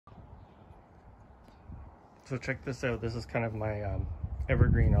So check this out. This is kind of my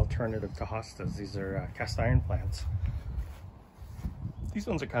evergreen alternative to hostas. These are cast iron plants. These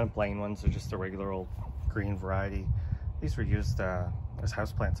ones are kind of plain ones. They're just a regular old green variety. These were used as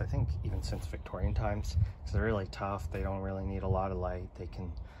houseplants, I think, even since Victorian times, because they're really tough. They don't really need a lot of light. They can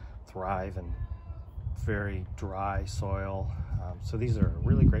thrive in very dry soil. So these are a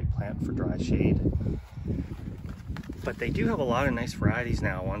really great plant for dry shade. But they do have a lot of nice varieties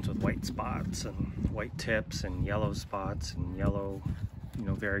now, ones with white spots and white tips and yellow spots and yellow,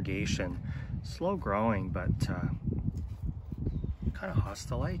 variegation. Slow growing, but kind of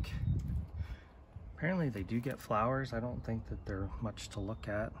hosta-like. Apparently they do get flowers. I don't think that they're much to look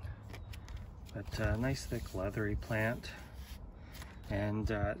at, but nice thick leathery plant.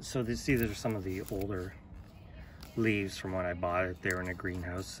 And so these are some of the older leaves from when I bought it. They were in a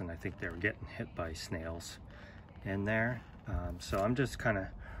greenhouse and I think they were getting hit by snails in there. So I'm just kind of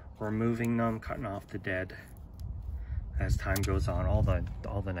removing them, cutting off the dead as time goes on. All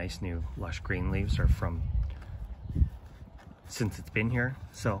the nice new lush green leaves are from since it's been here.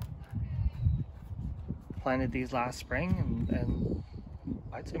 So planted these last spring and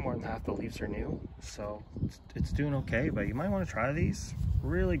I'd say more than half the leaves are new, so it's doing okay. But you might want to try these.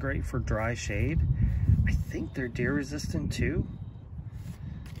 Really great for dry shade. I think they're deer resistant too,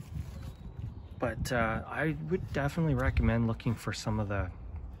 but I would definitely recommend looking for some of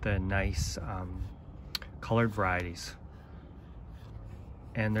the nice colored varieties.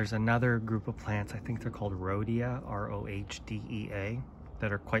 And there's another group of plants, I think they're called Rhodea, R-O-H-D-E-A,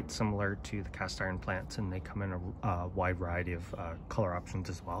 that are quite similar to the cast iron plants, and they come in a wide variety of color options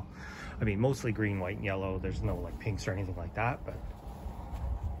as well. I mean, mostly green, white, and yellow. There's no like pinks or anything like that, but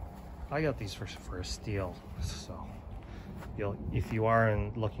I got these for a steal. So if you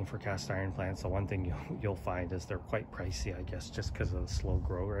are looking for cast iron plants, the one thing you'll find is they're quite pricey, I guess, just because of the slow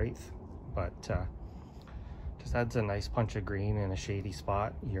grow rate. But just adds a nice punch of green in a shady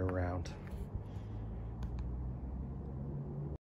spot year round.